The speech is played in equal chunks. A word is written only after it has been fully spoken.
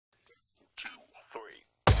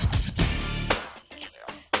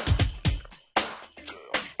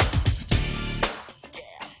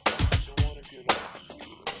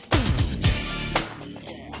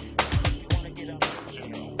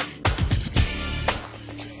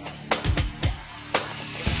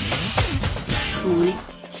Morning.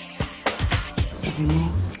 There's nothing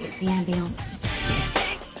more. It's the ambience.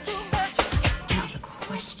 Out of the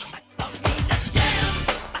question.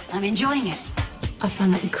 I'm enjoying it. I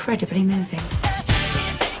find that incredibly moving.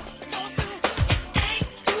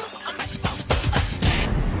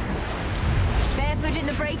 Barefoot in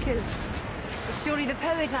the breakers. It's surely the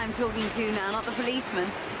poet I'm talking to now, not the policeman.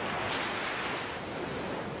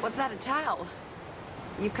 What's that, a towel?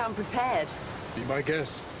 You've come prepared. Be my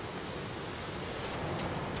guest.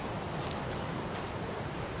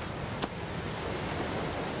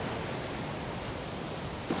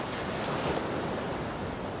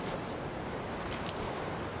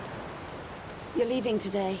 You're leaving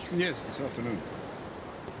today. Yes, this afternoon.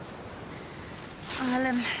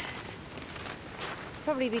 I'll,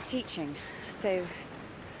 probably be teaching, so...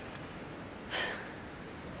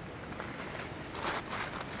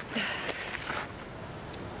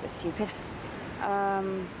 It's a bit stupid.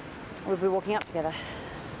 We'll be walking up together.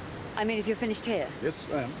 I mean, if you're finished here. Yes,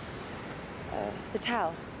 I am. The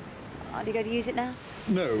towel. Aren't you going to use it now?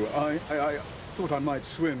 No, I thought I might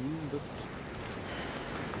swim, but...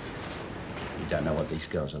 You don't know what these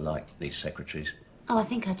girls are like, these secretaries. Oh, I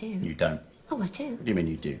think I do. You don't? Oh, I do. What do you mean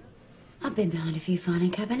you do? I've been behind a few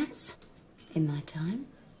filing cabinets in my time.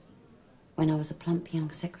 When I was a plump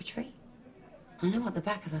young secretary. I know what the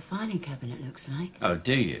back of a filing cabinet looks like. Oh,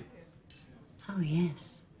 do you? Oh,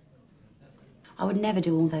 yes. I would never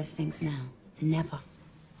do all those things now. Never.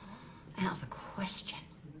 Out of the question.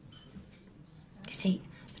 You see,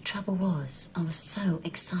 the trouble was, I was so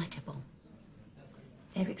excitable.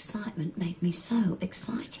 Their excitement made me so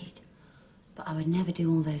excited. But I would never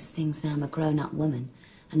do all those things now I'm a grown-up woman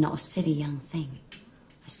and not a silly young thing.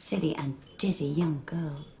 A silly and dizzy young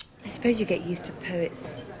girl. I suppose you get used to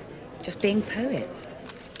poets just being poets.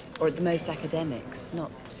 Or at the most academics,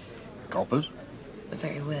 not... Coppers? The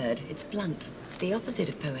very word. It's blunt. It's the opposite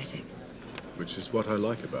of poetic. Which is what I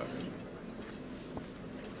like about it.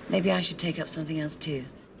 Maybe I should take up something else too.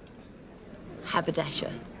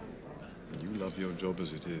 Haberdasher. You love your job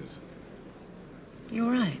as it is.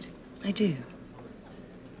 You're right. I do.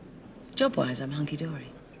 Job-wise, I'm hunky-dory.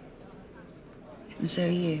 And so are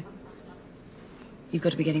you. You've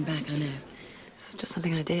got to be getting back, I know. It's just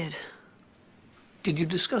something I did. Did you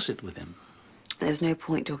discuss it with him? There was no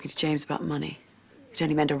point talking to James about money. It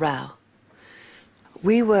only meant a row.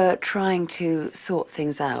 We were trying to sort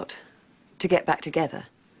things out, to get back together.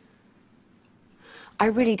 I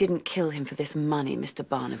really didn't kill him for this money, Mr.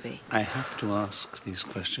 Barnaby. I have to ask these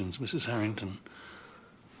questions, Mrs. Harrington,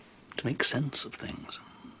 to make sense of things.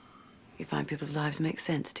 You find people's lives make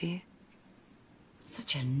sense, do you?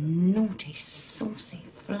 Such a naughty, saucy,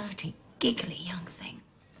 flirty, giggly young thing.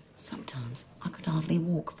 Sometimes I could hardly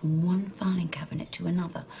walk from one filing cabinet to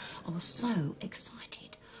another. I was so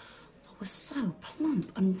excited. I was so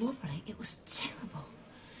plump and wobbly. It was terrible.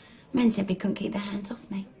 Men simply couldn't keep their hands off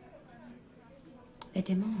me. Their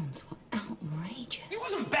demands were outrageous. He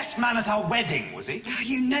wasn't best man at our wedding, was he?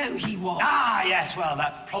 You know he was. Ah, yes, well,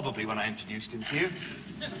 that's probably when I introduced him to you.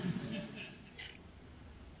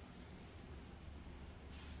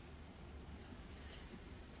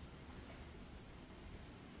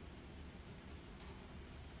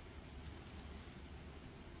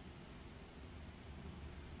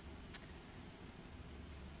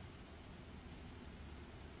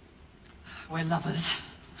 We're lovers.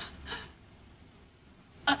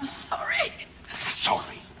 I'm sorry.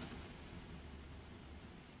 Sorry.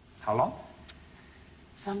 How long?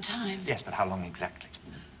 Some time. Yes, but how long exactly?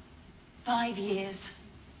 5 years.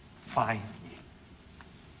 5 years.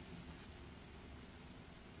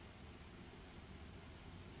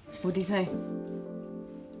 What'd he say?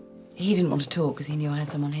 He didn't want to talk because he knew I had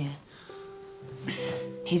someone here.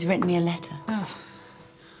 He's written me a letter. Oh.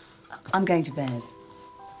 I'm going to bed.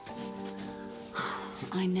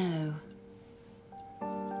 I know.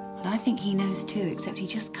 But I think he knows too, except he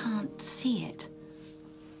just can't see it.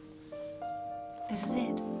 This is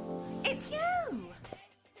it. It's you!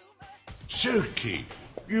 Silky,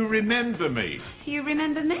 you remember me. Do you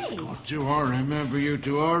remember me? Oh, do I remember you?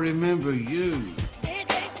 Do I remember you?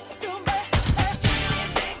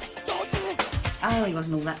 Oh, he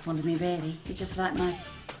wasn't all that fond of me, really. He just liked my...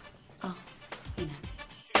 Oh, you know.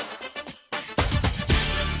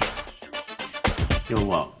 You're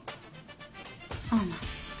what? Oh, no.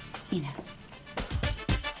 You know.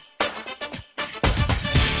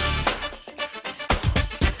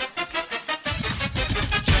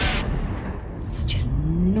 Such a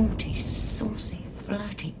naughty, saucy,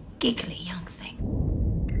 flirty, giggly young thing.